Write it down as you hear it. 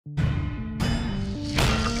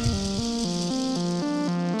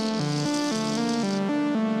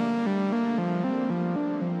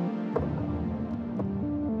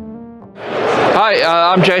Hi,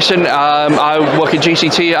 I'm Jason. I work at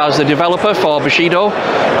GCT as the developer for Bushido.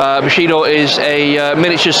 Bushido is a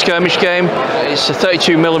miniature skirmish game. It's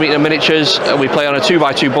 32mm miniatures. We play on a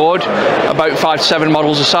 2x2 board, about 5 to 7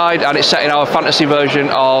 models a side, and it's set in our fantasy version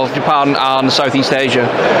of Japan and Southeast Asia.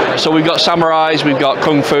 So we've got samurais, we've got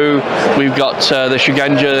kung fu, we've got the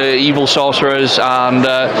shugenja, evil sorcerers, and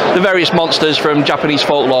the various monsters from Japanese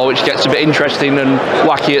folklore, which gets a bit interesting and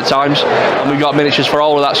wacky at times. And we've got miniatures for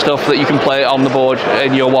all of that stuff that you can play on the board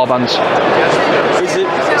in your warbands. Is it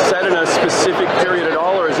set in a specific period at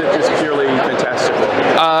all, or is it just purely fantastical?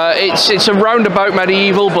 It's a roundabout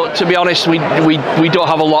medieval, but to be honest, we don't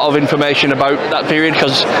have a lot of information about that period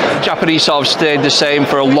because Japanese sort of stayed the same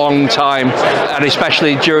for a long time, and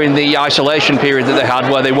especially during the isolation period that they had,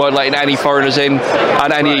 where they weren't letting any foreigners in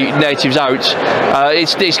and any natives out.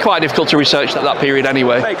 It's quite difficult to research that period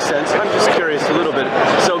anyway. Makes sense. I'm just curious a little bit.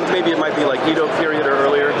 So maybe it might be like Edo period or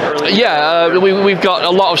earlier. Yeah, we've got a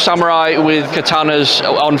lot of samurai with katanas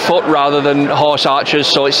on foot rather than horse archers,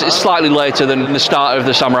 so it's slightly later than the start of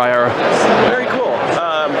the samurai era. Very cool.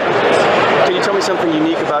 Can you tell me something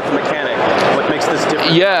unique about the mechanic? What makes this different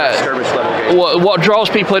from a skirmish level game? What draws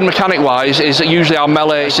people in mechanic-wise is usually our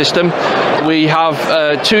melee system. We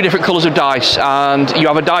have 2 different colours of dice, and you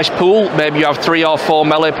have a dice pool. Maybe you have 3 or 4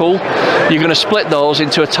 melee pool. You're going to split those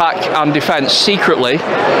into attack and defence secretly,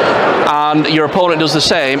 and your opponent does the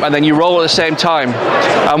same, and then you roll at the same time.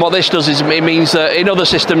 And what this does is it means that in other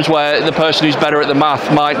systems where the person who's better at the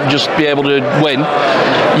math might just be able to win,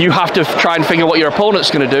 you have to try and figure what your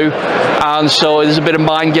opponent's going to do. And so there's a bit of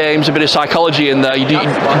mind games, a bit of psychology in there.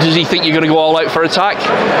 Does he think you're going to go all out for attack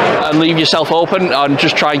and leave yourself open and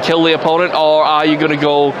just try and kill the opponent, or are you going to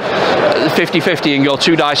go 50-50 and go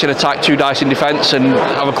 2 dice in attack, 2 dice in defence, and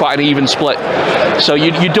have quite an even split? So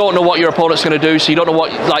you don't know what your opponent's going to do, so you don't know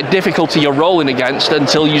what difficulty you're rolling against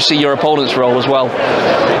until you see your opponent's roll as well.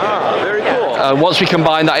 Very cool. Once we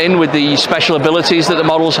combine that in with the special abilities that the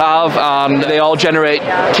models have, and they all generate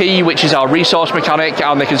ki, which is our resource mechanic,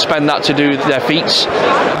 and they can spend that to do their feats.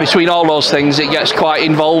 Between all those things, it gets quite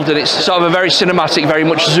involved, and it's sort of a very cinematic, very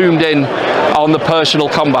much zoomed in on the personal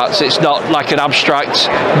combats. It's not like an abstract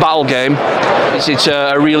battle game. It's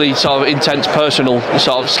a really sort of intense personal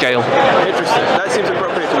sort of scale. Interesting. That seems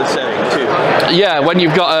appropriate to the setting too. Yeah, when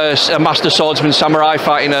you've got a master swordsman samurai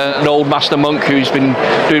fighting an old master monk who's been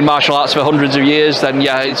doing martial arts for hundreds of years, then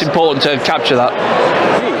yeah, it's important to capture that.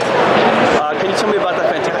 Can you tell me about the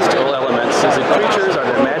fantastical elements? Is it creatures? Are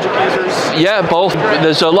there magic users? Yeah, both.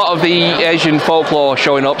 There's a lot of the Asian folklore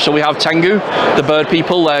showing up. So we have Tengu, the bird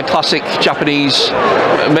people, a classic Japanese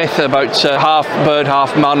myth about half bird,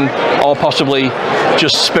 half man, or possibly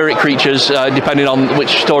just spirit creatures, depending on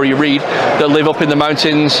which story you read, that live up in the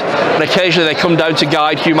mountains. And occasionally they come down to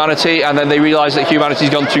guide humanity, and then they realise that humanity's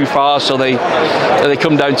gone too far, so they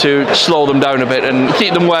come down to slow them down a bit and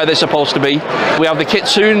keep them where they're supposed to be. We have the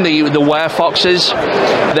Kitsune, the were-foxes.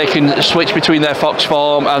 They can switch between their fox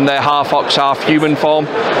form and their half fox, half human form.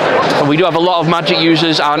 And we do have a lot of magic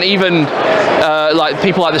users, and even like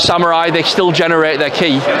people like the samurai, they still generate their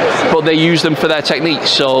ki, but they use them for their techniques.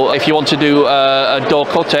 So if you want to do a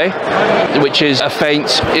dokote, which is a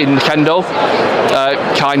feint in kendo,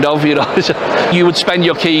 kind of, you would spend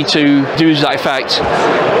your ki to do that effect,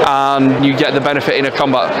 and you get the benefit in a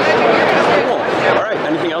combat. Cool. All right.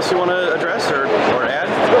 Anything else you want to address or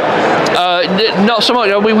add? Not so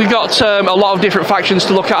much. We've got a lot of different factions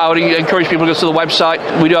to look at. I would encourage people to go to the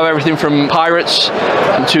website. We do have everything from pirates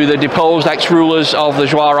to the deposed ex-rulers of the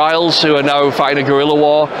Joar Isles who are now fighting a guerrilla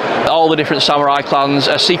war, all the different samurai clans,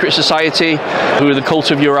 a secret society who are the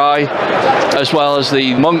cult of Yurai, as well as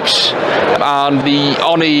the monks and the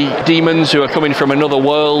Oni demons who are coming from another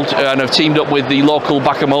world and have teamed up with the local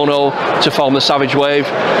Bakemono to form the Savage Wave.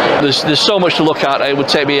 There's so much to look at. It would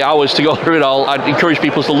take me hours to go through it all. I'd encourage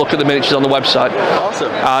people to look at the miniatures on the website.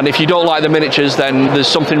 Awesome. And if you don't like the miniatures, then there's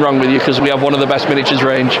something wrong with you, because we have one of the best miniatures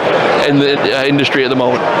range in the industry at the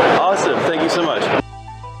moment. Awesome. Thank you so much.